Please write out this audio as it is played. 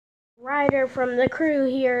Ryder from the crew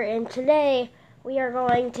here, and today we are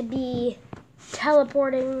going to be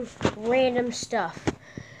teleporting random stuff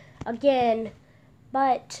again.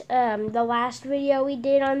 But the last video we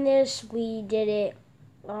did on this, we did it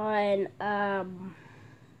on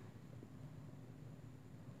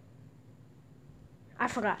I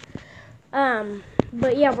forgot.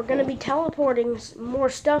 But yeah, we're gonna be teleporting more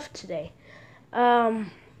stuff today. Let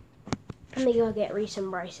me go get Reese and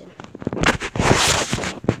Bryson.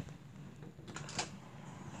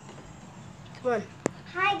 Come on.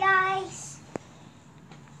 Hi, guys.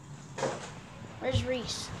 Where's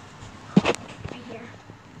Reese? Right here.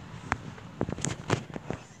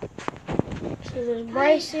 So there's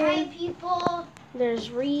Bryson. Hi, people.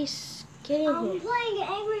 There's Reese. Get in I'm here. playing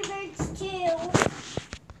Angry Birds too.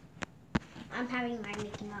 I'm having my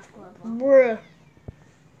Mickey Mouse glove on.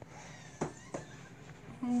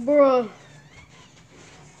 Bruh.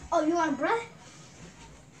 Oh, you want a bruh?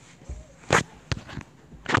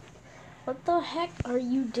 What the heck are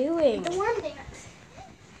you doing? The worm dance.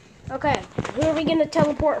 Okay, who are we gonna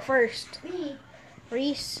teleport first? Me.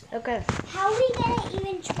 Reese? Okay. How are we gonna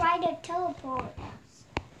even try to teleport us?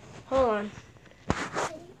 Hold on.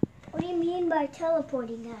 What do you mean by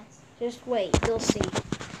teleporting us? Just wait, you'll see.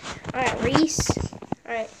 Alright, Reese.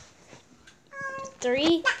 Alright.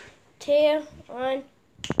 3, 2, 1.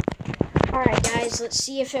 Alright guys, let's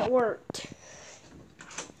see if it worked.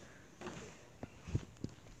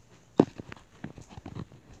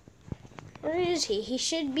 Where is he? He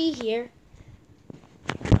should be here.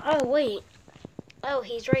 Oh, wait. Oh,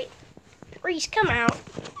 he's right. Reese, come out.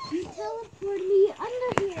 You teleported me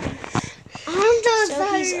under here.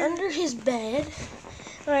 So he's under his bed.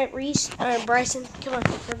 Alright, Reese. Alright, Bryson, come on.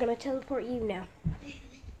 We're going to teleport you now.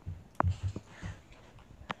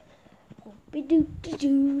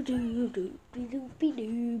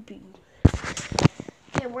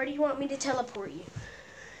 Okay, where do you want me to teleport you?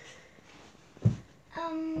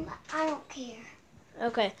 I don't care.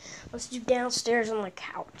 Okay, let's do downstairs on the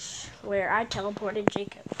couch where I teleported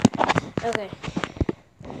Jacob. Okay.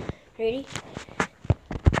 Ready?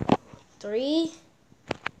 3.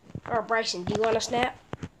 Or Bryson, do you want to snap?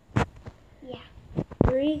 Yeah.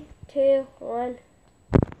 3, 2, 1.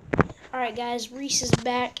 Alright guys, Reese is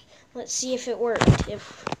back. Let's see if it worked.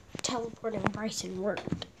 If teleporting Bryson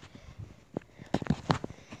worked.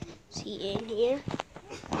 Is he in here?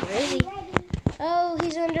 Where is he? Oh,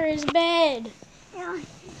 he's under his bed.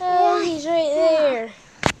 Oh, he's right there.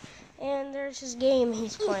 And there's his game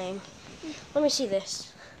he's playing. Let me see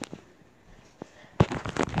this.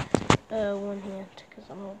 One hand, because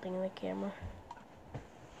I'm holding the camera.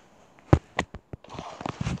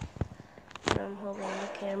 I'm holding the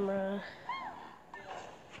camera.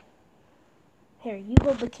 Here, you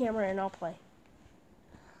hold the camera and I'll play.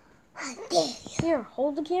 How dare you? Here,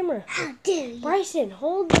 hold the camera. How dare you? Bryson,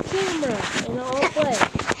 hold the camera and I'll play.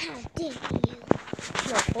 How dare you?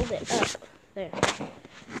 No, hold it up. There.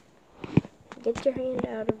 Get your hand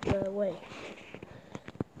out of the way.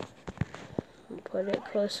 And put it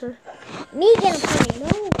closer. Me gonna play.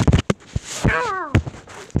 No. Ow.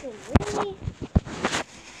 Really?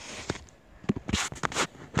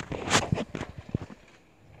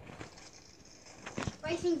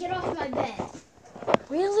 Bryson, get off my bed.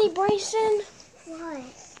 Really, Bryson? What?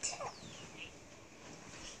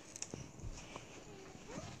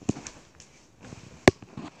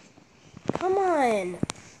 Come on.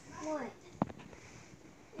 What?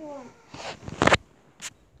 What?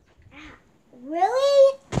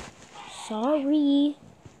 Really? Sorry.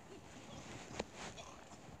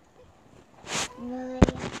 Really?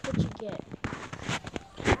 What'd you get?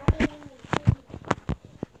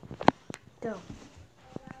 Go.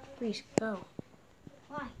 Please, go.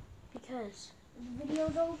 Why? Because. The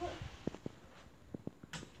video's over?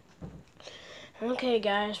 Okay,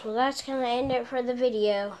 guys. Well, that's going to end it for the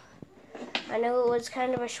video. I know it was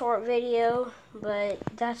kind of a short video, but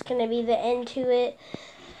that's going to be the end to it.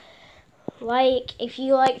 If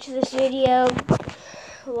you liked this video,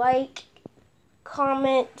 like,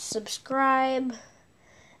 comment, subscribe,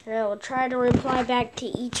 and I will try to reply back to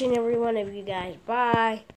each and every one of you guys. Bye.